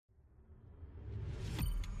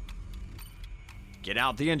Get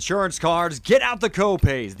out the insurance cards, get out the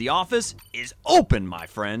copays. The office is open, my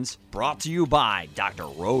friends. Brought to you by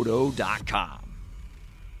drroto.com.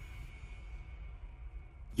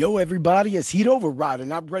 Yo, everybody, it's Heat Override,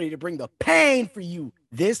 and I'm ready to bring the pain for you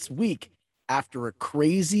this week after a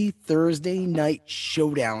crazy Thursday night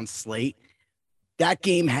showdown slate. That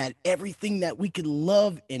game had everything that we could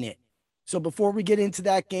love in it. So before we get into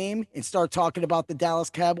that game and start talking about the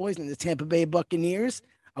Dallas Cowboys and the Tampa Bay Buccaneers,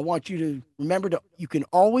 I want you to remember you can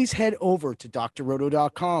always head over to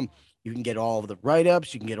drroto.com. You can get all of the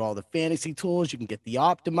write-ups. You can get all the fantasy tools. You can get the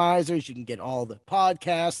optimizers. You can get all the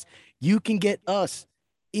podcasts. You can get us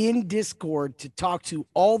in Discord to talk to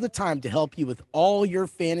all the time to help you with all your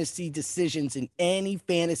fantasy decisions in any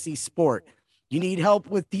fantasy sport. You need help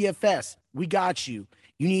with DFS. We got you.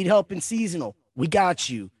 You need help in seasonal. We got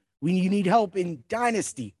you. You need help in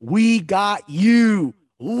dynasty. We got you.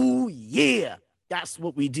 Ooh, yeah. That's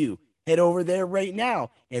what we do. Head over there right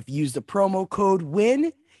now. If you use the promo code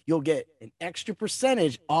WIN, you'll get an extra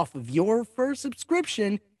percentage off of your first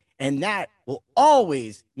subscription, and that will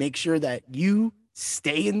always make sure that you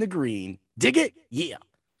stay in the green. Dig it? Yeah.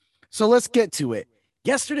 So let's get to it.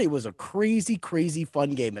 Yesterday was a crazy, crazy fun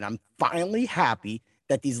game, and I'm finally happy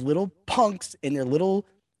that these little punks and their little,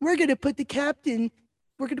 we're going to put the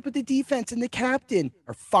defense in the captain,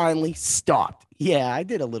 are finally stopped. Yeah, I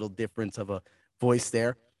did a little difference of a voice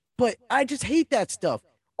there, but I just hate that stuff.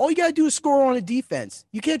 All you got to do is score on a defense.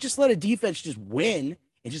 You can't just let a defense just win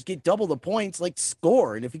and just get double the points, like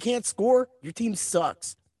score. And if you can't score, your team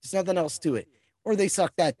sucks. There's nothing else to it. Or they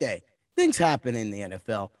suck that day. Things happen in the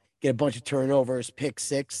NFL. Get a bunch of turnovers, pick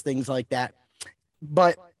six, things like that.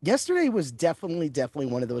 But yesterday was definitely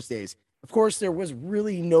one of those days. Of course, there was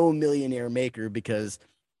really no millionaire maker because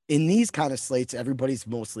in these kind of slates, everybody's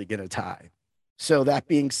mostly going to tie. So that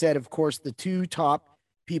being said, of course, the two top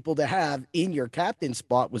people to have in your captain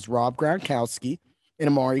spot was Rob Gronkowski and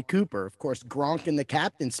Amari Cooper. Of course, Gronk in the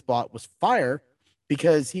captain spot was fire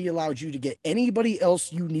because he allowed you to get anybody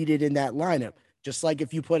else you needed in that lineup. Just like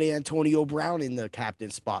if you put Antonio Brown in the captain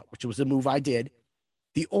spot, which was a move I did.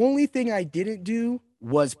 The only thing I didn't do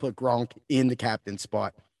was put Gronk in the captain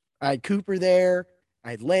spot. I had Cooper there. I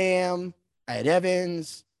had Lamb. I had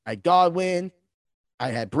Evans. I had Godwin. I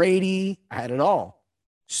had Brady. I had it all.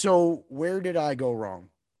 So where did I go wrong?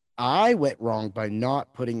 I went wrong by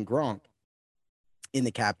not putting Gronk in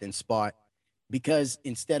the captain spot because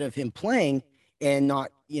instead of him playing and not,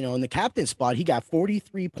 in the captain spot, he got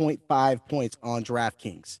 43.5 points on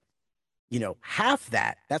DraftKings. Half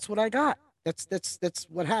that. That's what I got. That's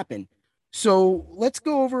what happened. So let's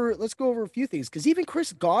go over a few things because even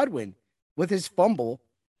Chris Godwin with his fumble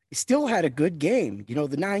still had a good game.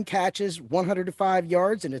 The 9 catches, 105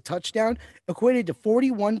 yards, and a touchdown equated to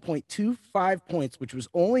 41.25 points, which was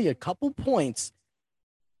only a couple points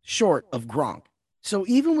short of Gronk. So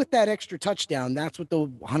even with that extra touchdown, that's what the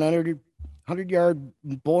 100-yard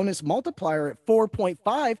bonus multiplier at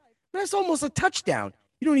 4.5, that's almost a touchdown.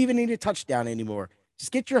 You don't even need a touchdown anymore.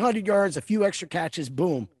 Just get your 100 yards, a few extra catches,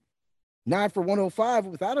 boom. 9 for 105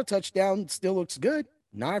 without a touchdown still looks good.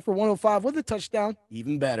 9 for 105 with a touchdown,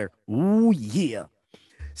 even better. Ooh, yeah.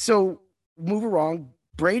 So, move along.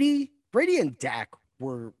 Brady and Dak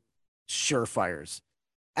were surefires.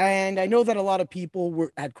 And I know that a lot of people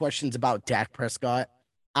had questions about Dak Prescott.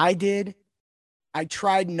 I did. I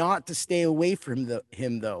tried not to stay away from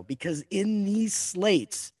him, though, because in these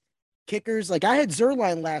slates, kickers, like I had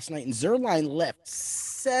Zerline last night, and Zerline left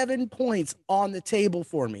 7 points on the table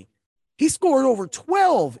for me. He scored over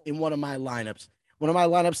 12 in one of my lineups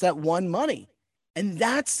that won money. And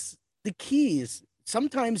that's the keys.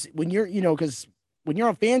 Sometimes when you're, because when you're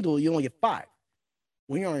on FanDuel, you only get 5.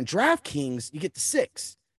 When you're on DraftKings, you get to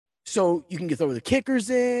 6. So you can throw the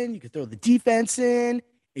kickers in, you can throw the defense in, and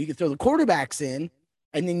you can throw the quarterbacks in,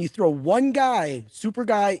 and then you throw one guy, super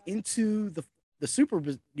guy, into the super,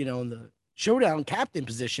 in the showdown captain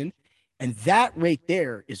position. And that right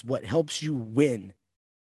there is what helps you win.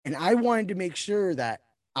 And I wanted to make sure that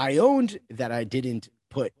I owned that I didn't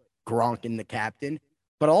put Gronk in the captain,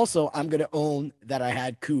 but also I'm going to own that I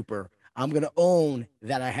had Cooper. I'm going to own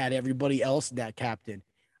that I had everybody else in that captain.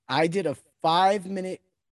 I did a 5-minute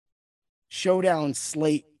showdown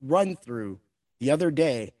slate run through the other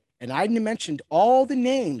day, and I mentioned all the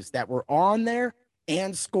names that were on there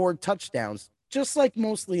and scored touchdowns, just like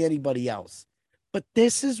mostly anybody else. But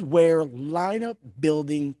this is where lineup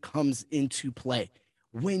building comes into play.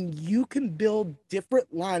 When you can build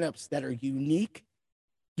different lineups that are unique,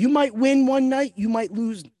 you might win one night, you might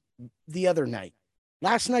lose the other night.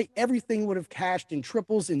 Last night, everything would have cashed in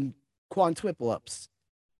triples and quintuple ups.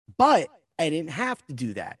 But I didn't have to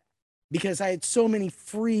do that. because I had so many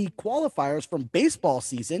free qualifiers from baseball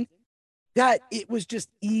season that it was just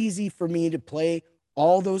easy for me to play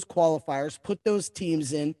all those qualifiers, put those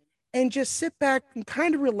teams in, and just sit back and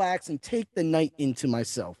kind of relax and take the night into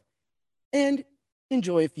myself and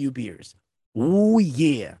enjoy a few beers. Oh,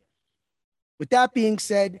 yeah. With that being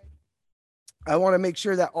said, I want to make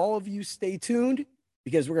sure that all of you stay tuned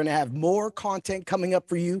because we're going to have more content coming up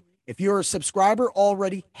for you. If you're a subscriber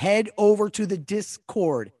already, head over to the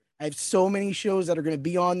Discord. I have so many shows that are going to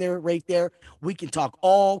be on there right there. We can talk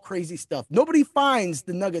all crazy stuff. Nobody finds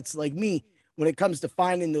the nuggets like me when it comes to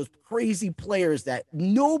finding those crazy players that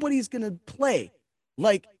nobody's going to play.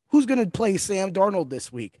 Like, who's going to play Sam Darnold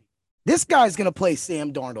this week? This guy's going to play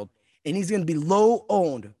Sam Darnold, and he's going to be low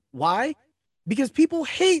owned. Why? Because people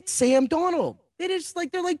hate Sam Darnold. They're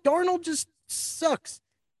like, Darnold just sucks.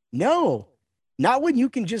 No, not when you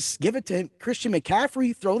can just give it to Christian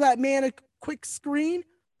McCaffrey, throw that man a quick screen,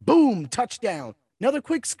 boom, touchdown. Another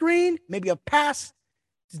quick screen, maybe a pass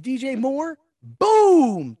to DJ Moore,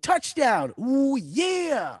 boom, touchdown. Ooh,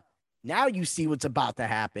 yeah. Now you see what's about to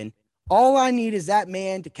happen. All I need is that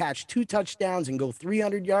man to catch 2 touchdowns and go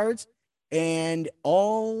 300 yards, and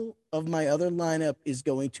all of my other lineup is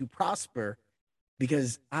going to prosper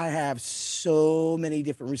because I have so many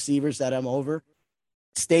different receivers that I'm over.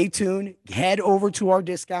 Stay tuned. Head over to our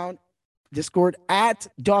Discord at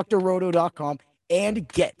drroto.com and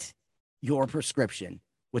get your prescription.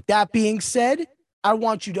 With that being said, I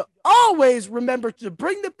want you to always remember to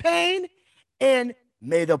bring the pain, and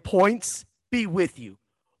may the points be with you.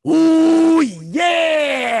 Ooh,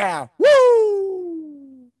 yeah!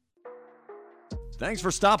 Woo! Thanks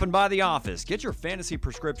for stopping by the office. Get your fantasy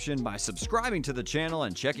prescription by subscribing to the channel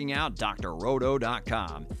and checking out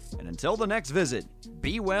drroto.com. And until the next visit,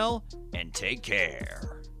 be well and take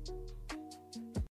care.